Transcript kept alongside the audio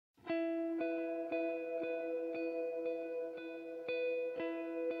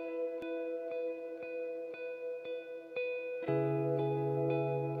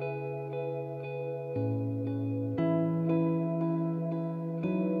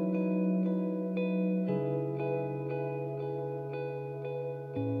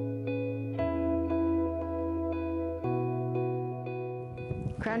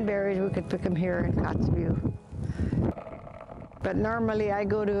Cranberries, we could pick them here in Kotzebue. But normally I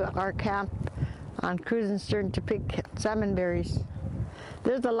go to our camp on Cruisenstern to pick salmon berries.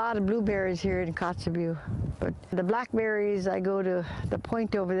 There's a lot of blueberries here in Kotzebue, but the blackberries, I go to the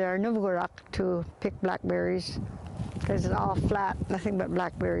point over there, Novgorod, to pick blackberries, because it's all flat, nothing but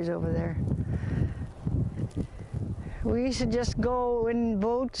blackberries over there. We used to just go in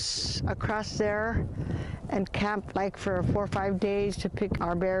boats across there and camp like for 4 or 5 days to pick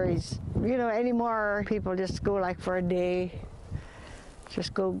our berries. You know, anymore people just go like for a day.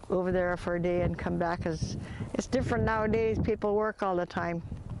 Just go over there for a day and come back. It's different nowadays. People work all the time.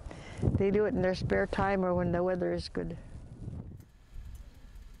 They do it in their spare time or when the weather is good.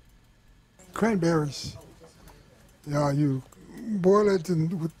 Cranberries. Yeah, you boil it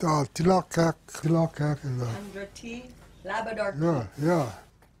with tilakak and Under tea, Labrador tea. yeah, yeah.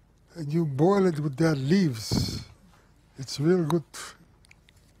 And you boil it with that leaves. It's real good.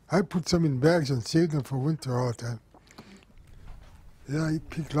 I put some in bags and save them for winter all the time. Yeah, I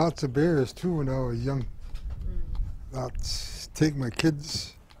picked lots of berries too when I was young. Lots. Take my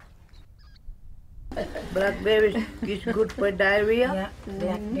kids. Blackberries is good for diarrhea. Yeah,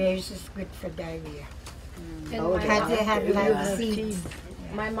 blackberries is good for diarrhea. And Oh, my Had to mom- have like seeds.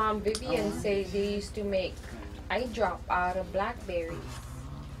 My mom Vivian say they used to make eye drop out of blackberries.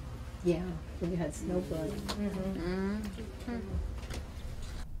 Yeah, when you had snowblood.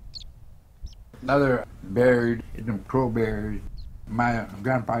 Another berry is them crowberries. My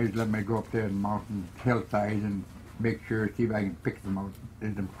grandpa used to let me go up there in the mountain hillside and make sure, see if I can pick them out.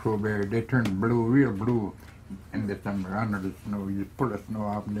 There's them crowberries. They turn blue, real blue in the summer under the snow. You just pull the snow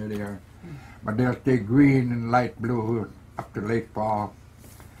off and there they are. But they'll stay green and light blue up to late fall.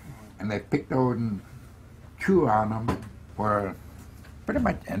 And they pick those and chew on them for pretty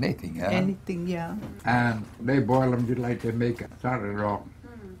much anything. Yeah? Anything, yeah. And they boil them just like they make a salad raw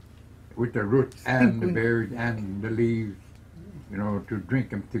with the roots and the berries and the leaves, you know, to drink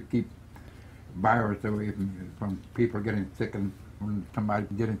them to keep virus away from people getting sick. And when somebody's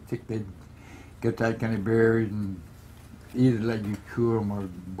getting sick, they get that kind of berries and either let you chew them or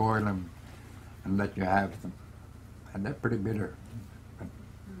boil them and let you have them. And they're pretty bitter.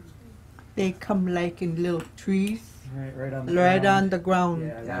 They come like in little trees. Right on the Right ground. on the ground.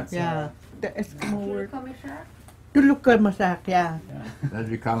 Yeah, that's Yeah. The Eskimo word. Tulukamasak? Tulukamasak, yeah. As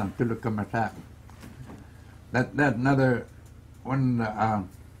you call them, tulukamasap. That's another one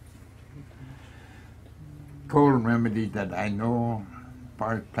cold remedy that I know as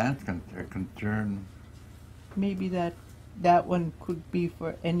far as plants are concerned. Maybe that one could be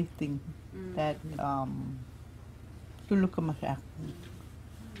for anything. That tulukamasak.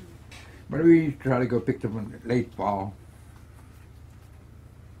 But we used to try to go pick them in late fall.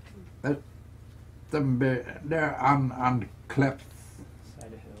 They're on the cliffs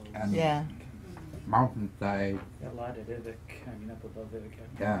Side of hills. and Yeah. mountainside. Yeah, a lot of Vivek, I mean up above Vivek,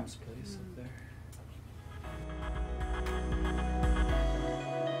 Yeah. Mom's place up there.